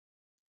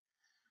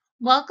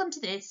Welcome to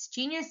this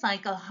Junior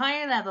Cycle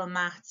Higher Level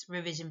Maths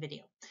revision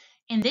video.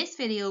 In this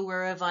video,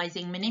 we're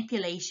revising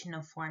manipulation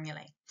of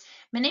formulae.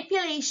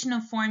 Manipulation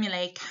of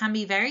formulae can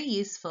be very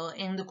useful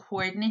in the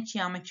coordinate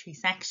geometry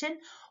section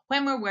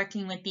when we're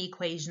working with the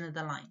equation of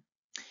the line.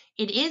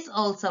 It is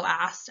also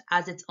asked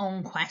as its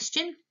own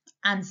question,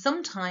 and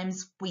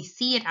sometimes we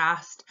see it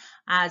asked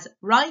as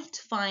write,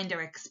 find, or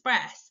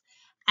express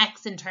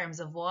x in terms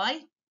of y,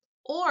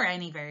 or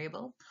any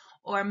variable,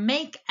 or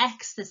make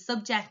x the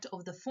subject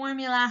of the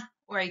formula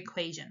or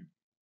equation.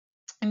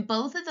 In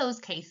both of those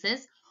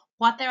cases,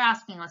 what they're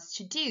asking us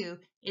to do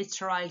is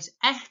to write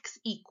x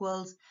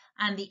equals,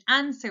 and the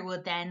answer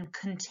will then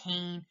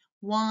contain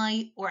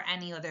y or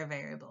any other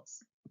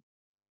variables.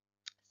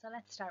 So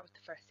let's start with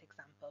the first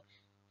example.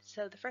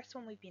 So the first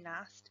one we've been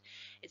asked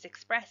is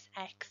express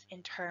x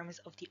in terms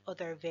of the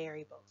other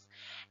variables.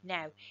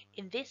 Now,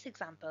 in this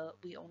example,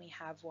 we only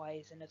have y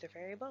as another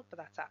variable, but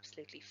that's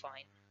absolutely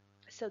fine.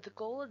 So the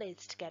goal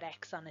is to get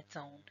x on its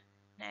own.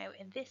 Now,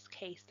 in this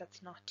case,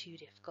 that's not too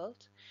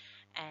difficult.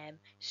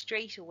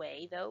 Straight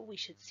away, though, we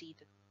should see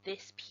that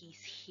this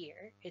piece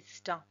here is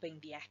stopping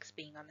the x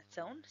being on its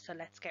own. So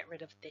let's get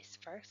rid of this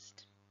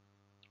first.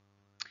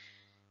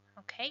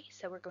 Okay,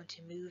 so we're going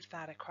to move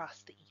that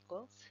across the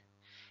equals.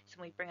 So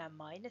when we bring a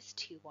minus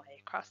 2y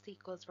across the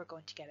equals, we're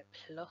going to get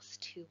a plus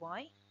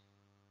 2y.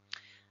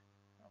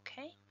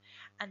 Okay,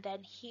 and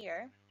then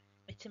here,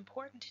 it's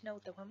important to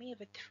note that when we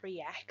have a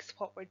 3x,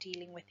 what we're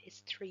dealing with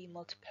is 3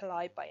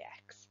 multiplied by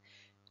x.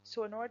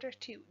 So in order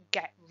to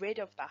get rid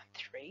of that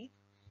 3,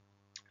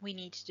 we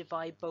need to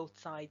divide both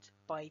sides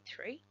by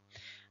 3.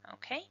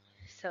 Okay,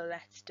 so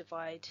let's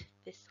divide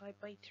this side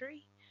by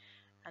 3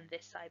 and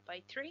this side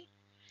by 3.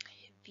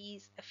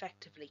 These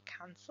effectively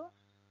cancel.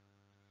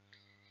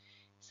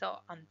 So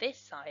on this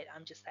side,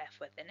 I'm just left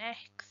with an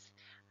x,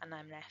 and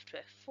I'm left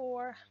with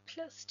 4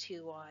 plus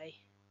 2y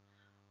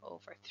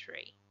over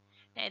 3.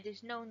 Now,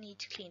 there's no need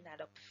to clean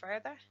that up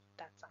further.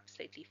 That's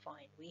absolutely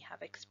fine. We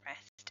have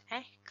expressed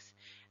x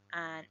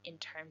and in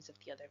terms of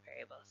the other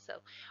variables. So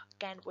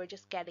again, we're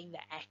just getting the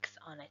x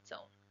on its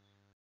own.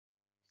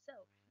 So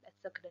let's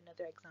look at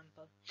another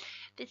example.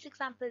 This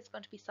example is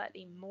going to be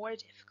slightly more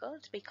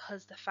difficult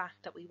because the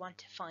fact that we want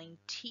to find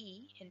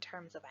t in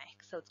terms of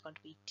x, so it's going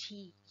to be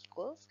t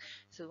equals,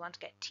 so we want to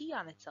get t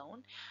on its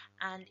own,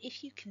 and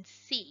if you can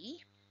see,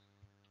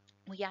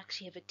 we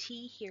actually have a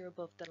t here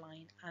above the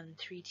line and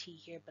 3t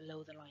here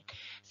below the line.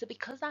 So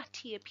because that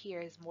t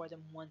appears more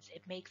than once,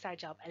 it makes our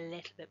job a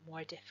little bit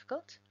more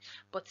difficult,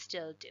 but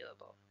still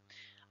doable.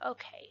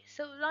 Okay,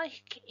 so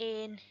like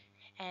in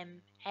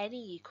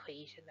any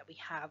equation that we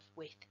have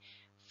with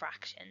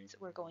fractions,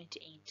 we're going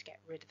to aim to get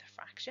rid of the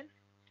fraction.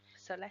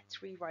 So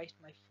let's rewrite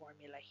my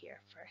formula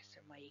here first,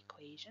 or my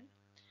equation.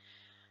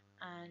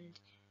 And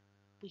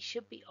we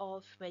should be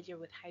all familiar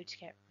with how to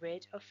get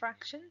rid of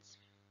fractions.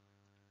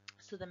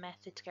 So the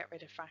method to get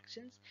rid of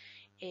fractions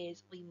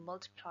is we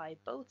multiply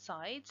both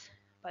sides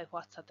by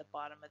what's at the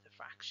bottom of the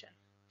fraction.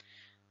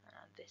 And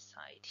on this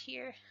side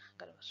here, I'm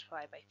going to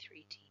multiply by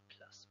 3t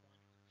plus 1.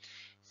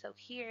 So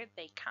here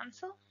they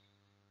cancel.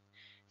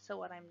 So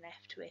what I'm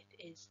left with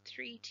is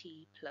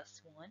 3t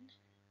plus 1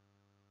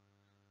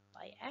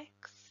 by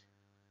x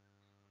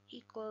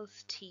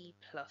equals t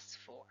plus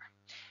 4.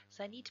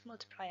 So I need to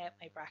multiply out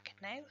my bracket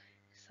now.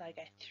 So I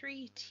get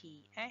 3tx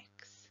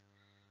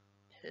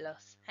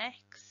plus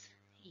x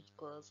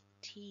equals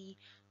t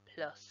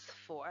plus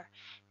 4.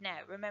 Now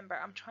remember,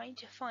 I'm trying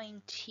to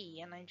find t,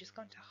 and I'm just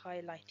going to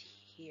highlight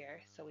here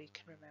so we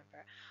can remember.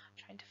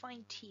 I'm trying to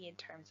find t in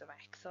terms of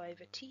x. So I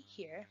have a t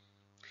here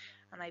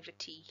and I have a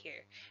t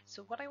here.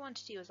 So what I want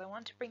to do is I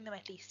want to bring them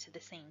at least to the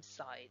same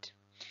side.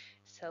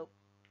 So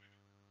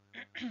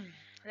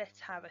let's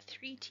have a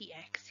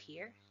 3tx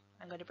here.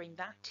 I'm going to bring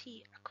that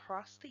t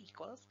across the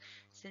equals.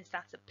 Since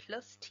that's a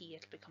plus t,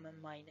 it'll become a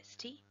minus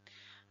t,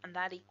 and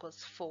that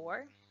equals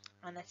 4.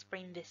 And let's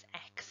bring this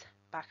x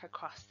back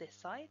across this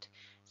side.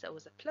 So it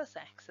was a plus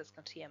x, it's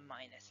going to be a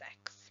minus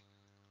x.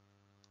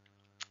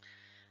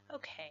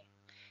 Okay,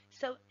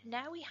 so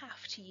now we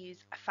have to use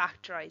a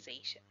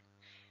factorization.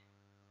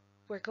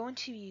 We're going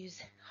to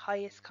use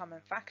highest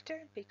common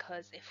factor,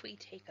 because if we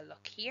take a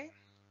look here,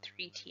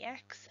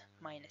 3tx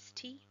minus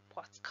t,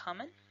 what's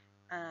common?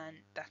 And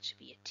that should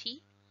be a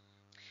t,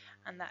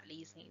 and that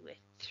leaves me with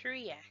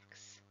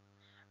 3x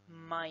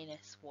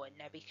minus 1.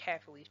 Now be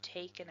careful, we've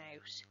taken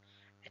out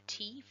a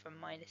t from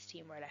minus t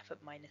and we're left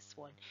with minus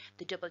 1.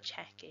 The double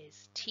check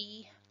is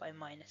t by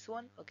minus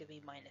 1 will give me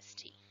minus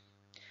t,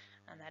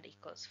 and that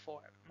equals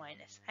 4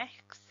 minus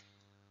x.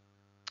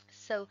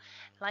 So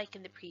like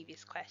in the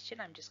previous question,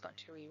 I'm just going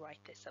to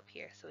rewrite this up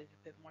here so we have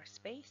a bit more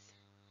space.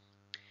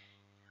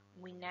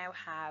 We now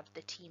have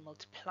the t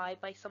multiplied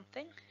by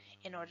something.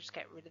 In order to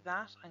get rid of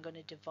that, I'm going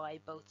to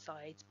divide both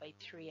sides by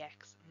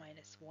 3x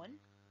minus 1,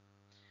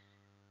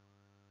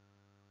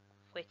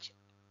 which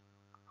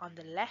on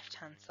the left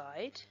hand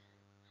side,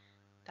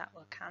 that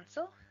will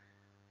cancel,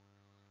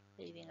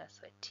 leaving us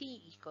with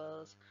t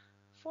equals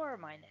 4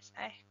 minus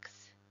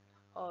x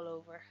all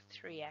over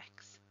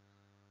 3x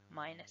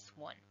minus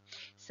 1.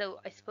 So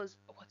I suppose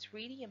what's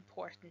really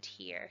important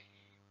here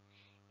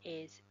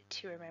is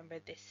to remember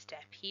this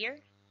step here,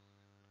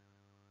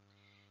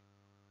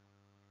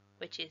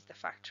 which is the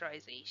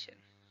factorization.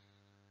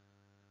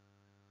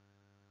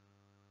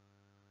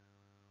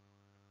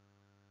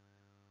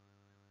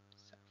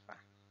 So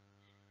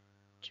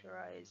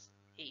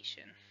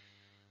factorization.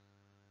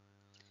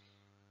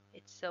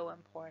 It's so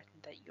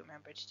important that you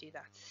remember to do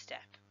that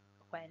step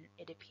when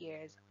it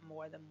appears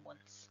more than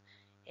once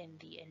in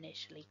the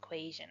initial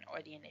equation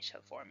or the initial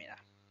formula.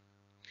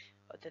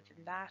 Other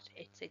than that,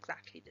 it's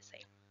exactly the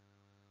same.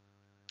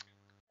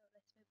 So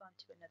let's move on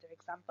to another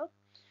example.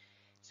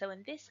 So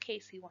in this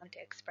case, we want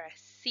to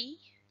express C.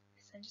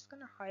 So I'm just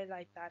going to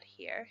highlight that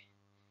here,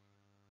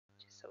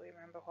 just so we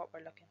remember what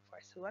we're looking for.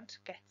 So we want to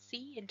get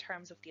C in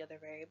terms of the other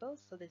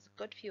variables. So there's a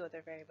good few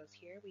other variables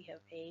here. We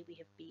have A, we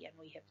have B, and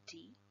we have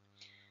D.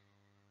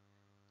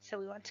 So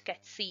we want to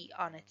get C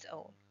on its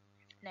own.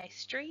 Now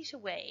straight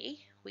away,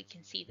 we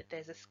can see that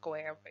there's a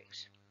square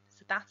root.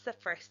 So that's the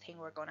first thing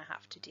we're going to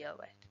have to deal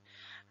with.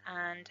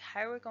 And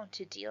how we're going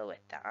to deal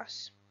with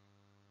that,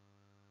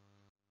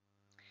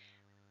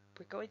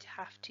 we're going to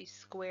have to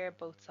square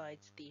both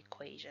sides of the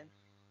equation.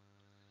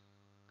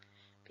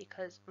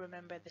 Because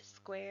remember, the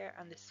square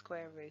and the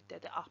square root, they're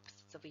the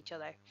opposites of each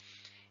other.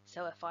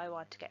 So if I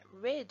want to get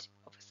rid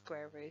of a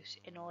square root,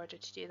 in order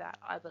to do that,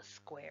 I will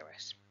square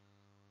it.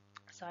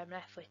 So I'm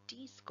left with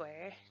d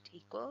squared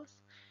equals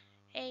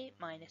a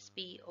minus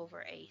b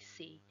over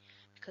ac.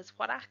 Because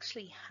what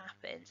actually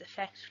happens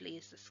effectively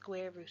is the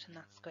square root and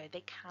that square,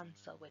 they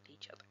cancel with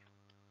each other.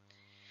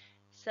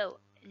 So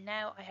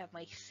now I have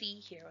my c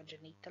here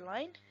underneath the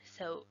line.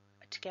 So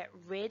to get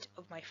rid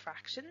of my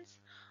fractions,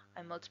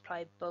 I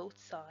multiply both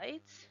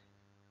sides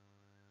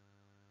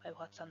by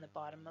what's on the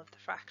bottom of the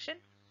fraction.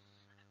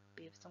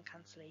 We have some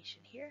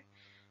cancellation here.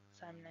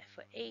 So I'm left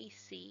with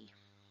ac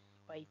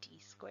by d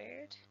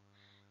squared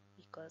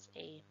equals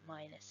a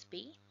minus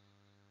b.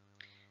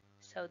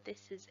 So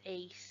this is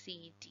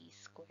acd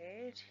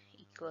squared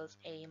equals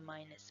a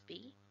minus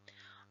b.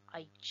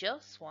 I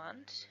just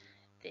want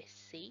this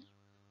c.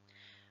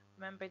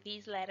 Remember,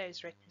 these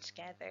letters written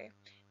together,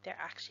 they're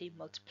actually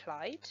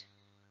multiplied.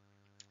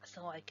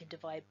 So I can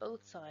divide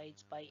both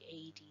sides by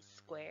ad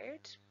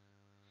squared.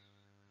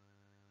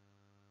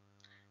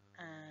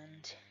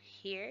 And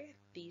here,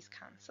 these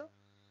cancel.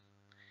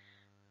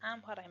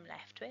 And what I'm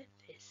left with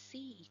is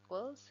c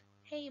equals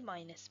a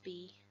minus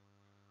b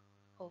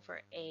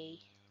over a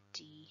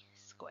d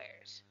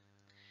squared.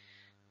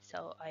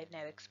 So I've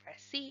now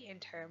expressed c in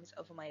terms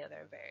of my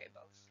other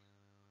variables.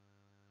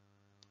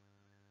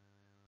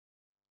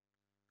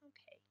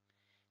 Okay,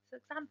 so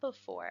example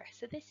 4.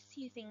 So this is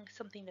using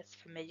something that's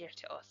familiar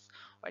to us,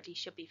 or these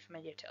should be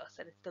familiar to us,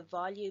 and it's the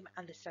volume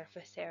and the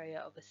surface area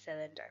of a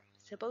cylinder.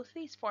 So both of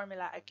these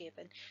formula are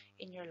given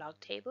in your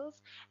log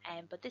tables,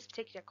 but this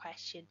particular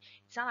question,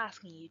 it's not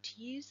asking you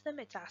to use them,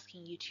 it's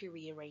asking you to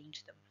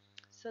rearrange them.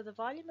 So the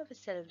volume of a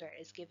cylinder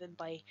is given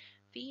by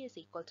V is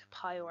equal to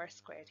pi r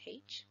squared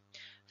h.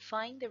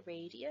 Find the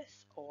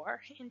radius,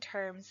 or in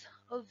terms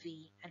of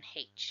V and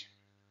h.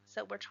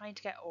 So we're trying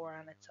to get or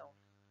on its own.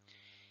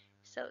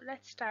 So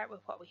let's start with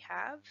what we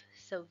have.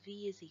 So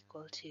V is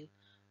equal to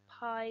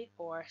pi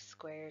r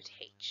squared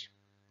h.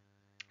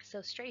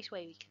 So straight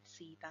away we can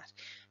see that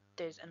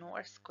there's an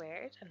r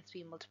squared and it's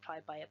being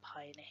multiplied by a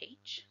pi and a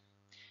h.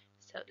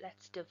 So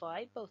let's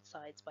divide both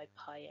sides by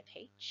pi and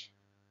h.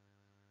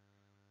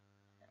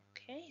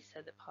 Okay,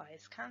 so the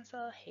pi's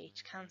cancel,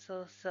 h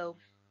cancels, so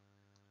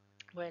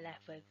we're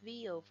left with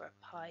V over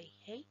pi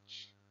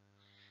h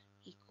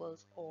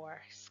equals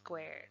r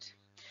squared.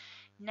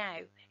 Now,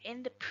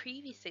 in the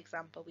previous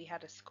example, we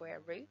had a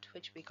square root,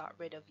 which we got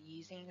rid of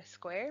using a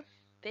square.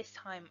 This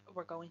time,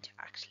 we're going to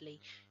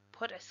actually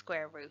put a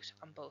square root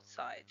on both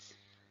sides.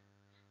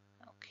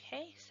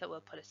 Okay, so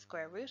we'll put a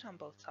square root on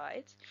both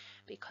sides,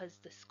 because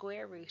the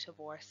square root of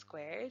r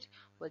squared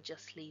will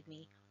just leave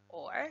me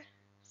r.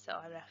 So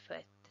I'm left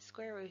with the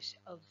square root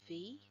of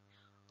v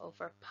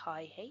over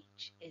pi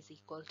h is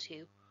equal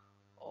to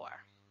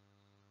r.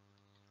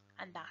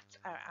 And that's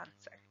our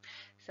answer.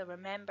 So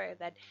remember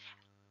that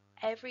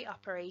every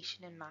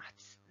operation in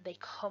maths, they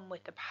come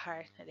with a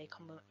partner, they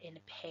come in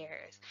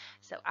pairs.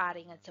 So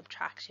adding and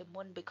subtraction,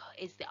 one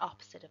is the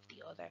opposite of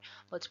the other.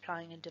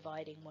 Multiplying and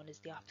dividing, one is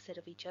the opposite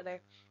of each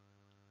other.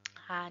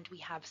 And we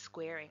have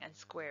squaring and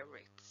square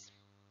roots.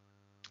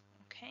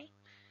 Okay,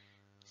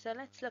 so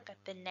let's look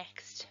at the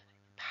next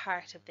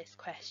part of this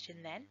question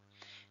then.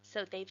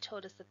 So they've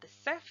told us that the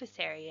surface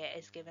area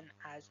is given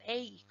as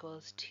A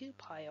equals 2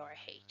 pi r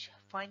h.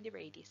 Find the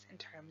radius in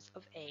terms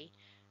of A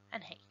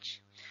and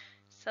h.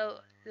 So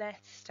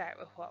let's start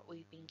with what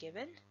we've been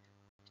given,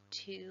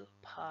 2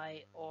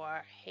 pi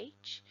r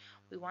h.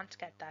 We want to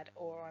get that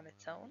r on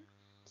its own,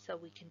 so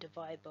we can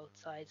divide both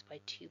sides by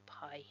 2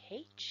 pi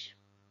h.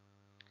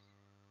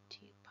 2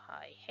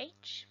 pi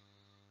h.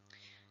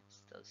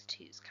 So those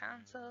 2's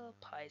cancel,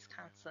 pi's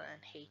cancel,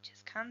 and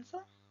h's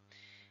cancel.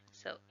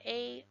 So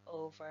a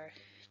over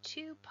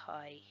 2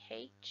 pi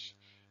h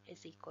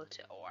is equal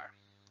to r.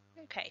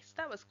 Okay, so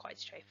that was quite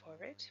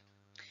straightforward.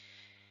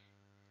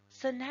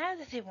 So now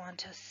that they want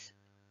to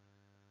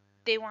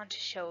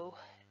show,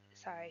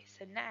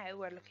 so now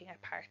we're looking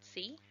at part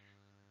C,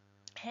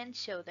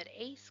 hence show that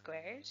a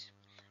squared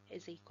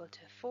is equal to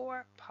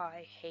 4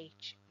 pi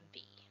h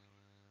v.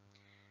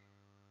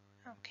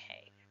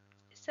 Okay,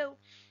 so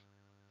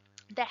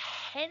the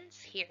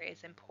hence here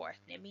is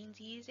important. It means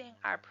using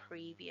our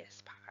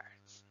previous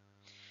parts.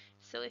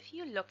 So if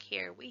you look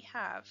here, we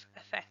have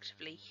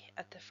effectively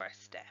at the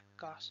first step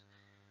got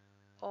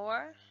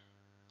or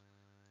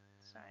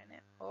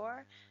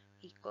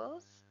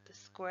equals the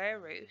square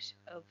root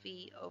of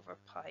v over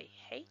pi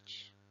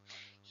h.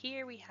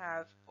 Here we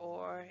have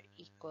or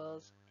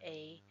equals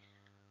a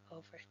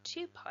over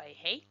 2 pi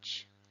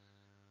h.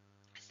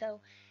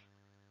 So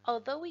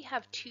although we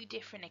have two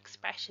different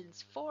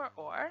expressions for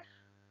or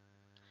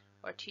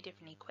two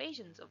different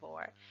equations of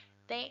or,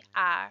 they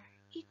are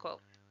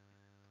equal.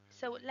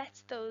 So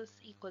let's those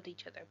equal to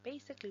each other.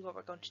 Basically what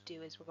we're going to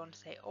do is we're going to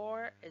say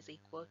or is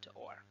equal to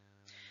or.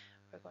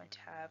 We're going to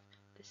have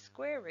the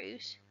square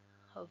root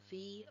of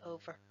v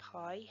over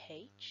pi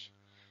h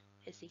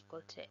is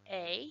equal to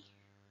a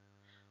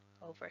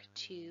over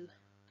 2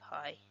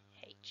 pi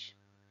h.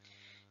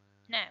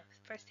 Now,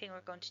 the first thing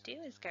we're going to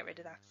do is get rid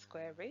of that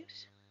square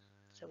root,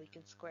 so we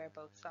can square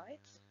both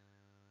sides.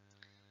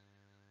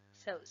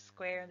 So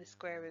square and the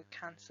square root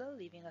cancel,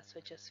 leaving us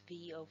with just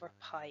v over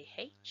pi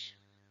h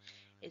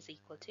is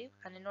equal to,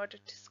 and in order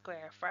to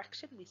square a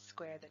fraction, we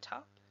square the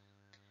top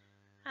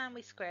and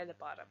we square the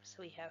bottom.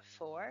 So we have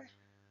 4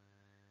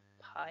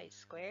 pi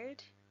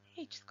squared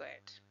h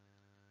squared.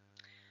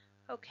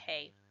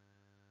 Okay,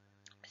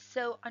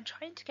 so I'm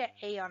trying to get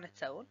a on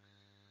its own.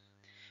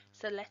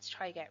 So let's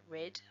try get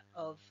rid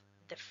of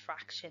the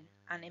fraction,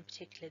 and in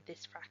particular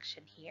this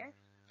fraction here.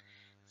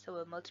 So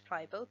we'll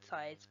multiply both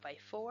sides by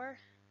 4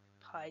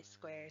 pi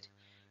squared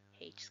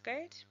h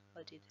squared.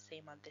 We'll do the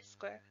same on this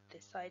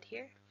side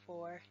here,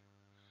 4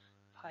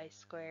 pi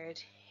squared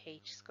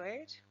h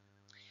squared.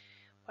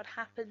 What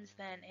happens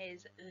then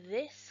is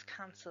this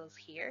cancels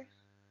here,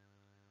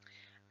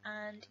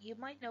 and you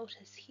might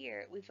notice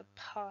here we've a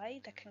pi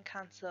that can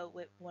cancel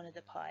with one of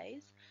the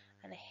pi's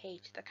and a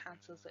h that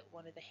cancels with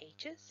one of the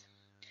h's.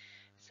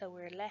 So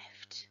we're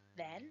left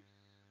then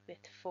with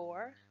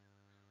 4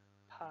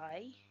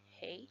 pi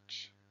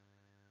h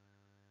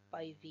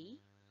by v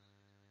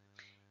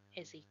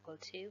is equal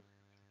to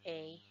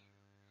a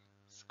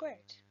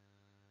squared.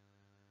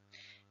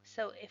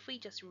 So if we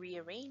just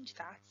rearrange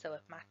that so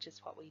it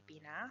matches what we've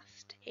been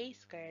asked, a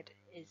squared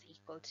is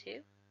equal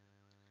to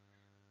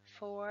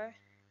 4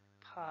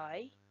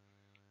 pi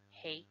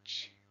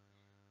h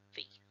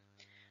v,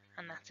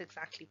 and that's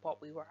exactly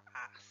what we were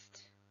asked.